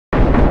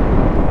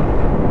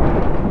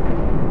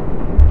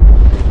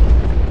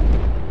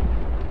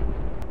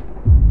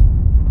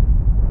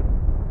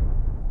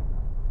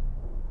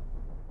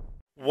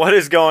What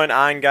is going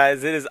on,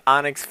 guys? It is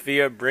Onyx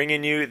Via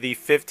bringing you the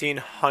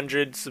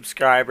 1,500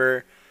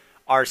 subscriber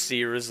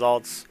RC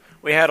results.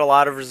 We had a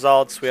lot of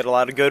results, we had a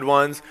lot of good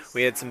ones,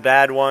 we had some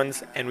bad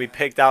ones, and we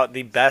picked out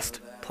the best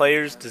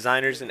players,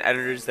 designers, and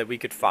editors that we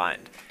could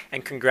find.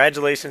 And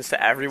congratulations to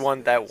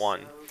everyone that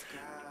won.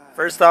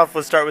 First off,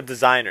 let's start with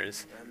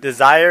designers.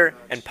 Desire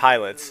and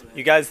Pilots.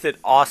 You guys did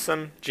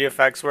awesome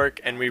GFX work,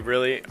 and we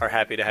really are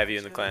happy to have you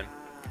in the clan.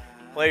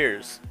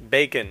 Players.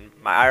 Bacon,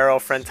 my IRL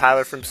friend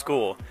Tyler from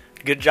school.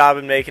 Good job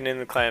in making it in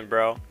the clan,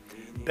 bro.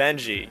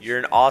 Benji, you're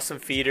an awesome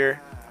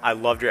feeder. I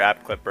loved your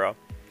app clip, bro.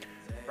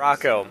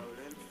 Rocco,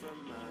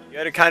 you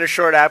had a kind of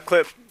short app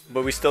clip,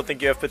 but we still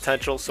think you have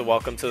potential, so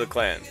welcome to the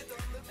clan.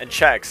 And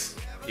Chex,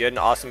 you had an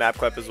awesome app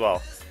clip as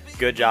well.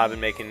 Good job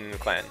in making it in the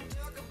clan.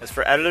 As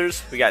for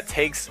editors, we got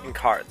Takes and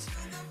Cards.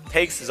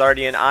 Takes is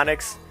already in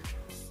Onyx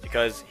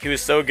because he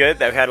was so good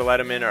that we had to let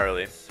him in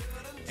early.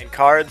 And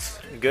Cards,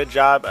 good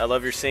job. I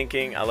love your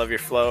syncing. I love your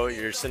flow.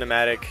 Your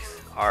cinematic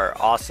are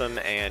awesome,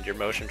 and your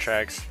motion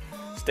tracks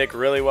stick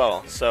really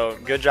well. So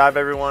good job,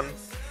 everyone.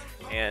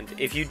 And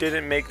if you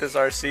didn't make this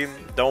RC,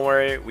 don't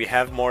worry, we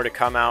have more to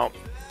come out.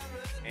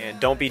 And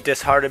don't be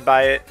disheartened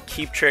by it.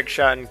 Keep trick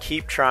shotting,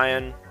 keep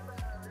trying,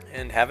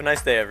 and have a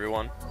nice day,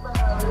 everyone.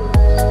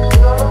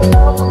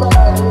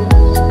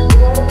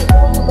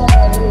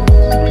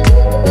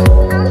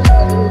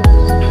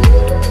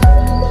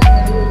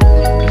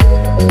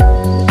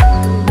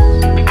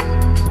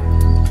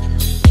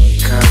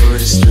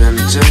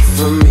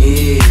 For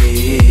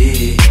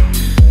me,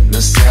 no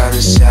sun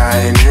is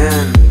shining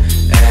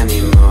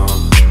anymore.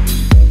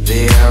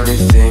 The only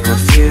thing I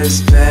feel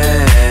is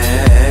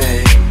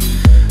pain,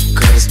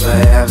 caused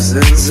by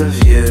absence of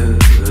you.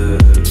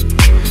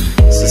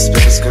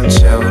 Suspense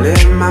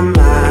controlling my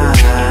mind.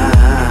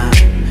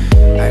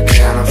 I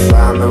cannot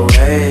find a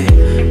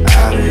way